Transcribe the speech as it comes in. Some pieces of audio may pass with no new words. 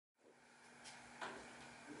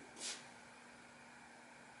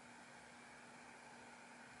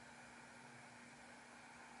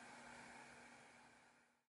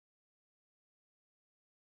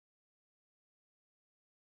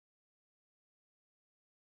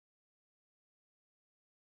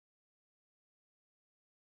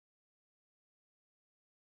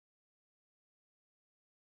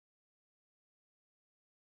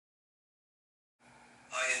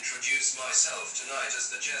I introduce myself tonight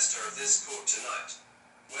as the jester of this court tonight.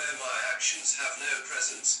 Where my actions have no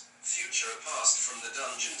presence, future passed from the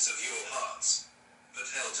dungeons of your hearts.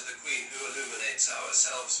 But hail to the Queen who illuminates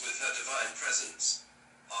ourselves with her divine presence.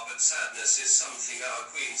 Ah, but sadness is something our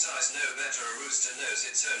Queen's eyes know better. A rooster knows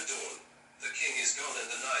its own dawn. The king is gone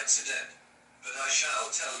and the knights are dead. But I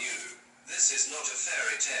shall tell you, this is not a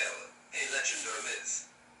fairy tale, a legend or a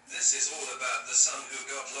myth. This is all about the son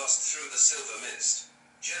who got lost through the silver mist.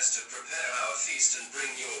 Jester, prepare our feast and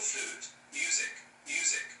bring your flute, music,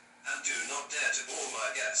 music, and do not dare to bore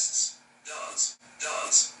my guests. Dance,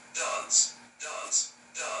 dance, dance, dance,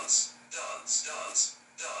 dance, dance, dance,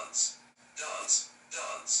 dance, dance,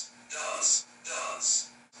 dance, dance.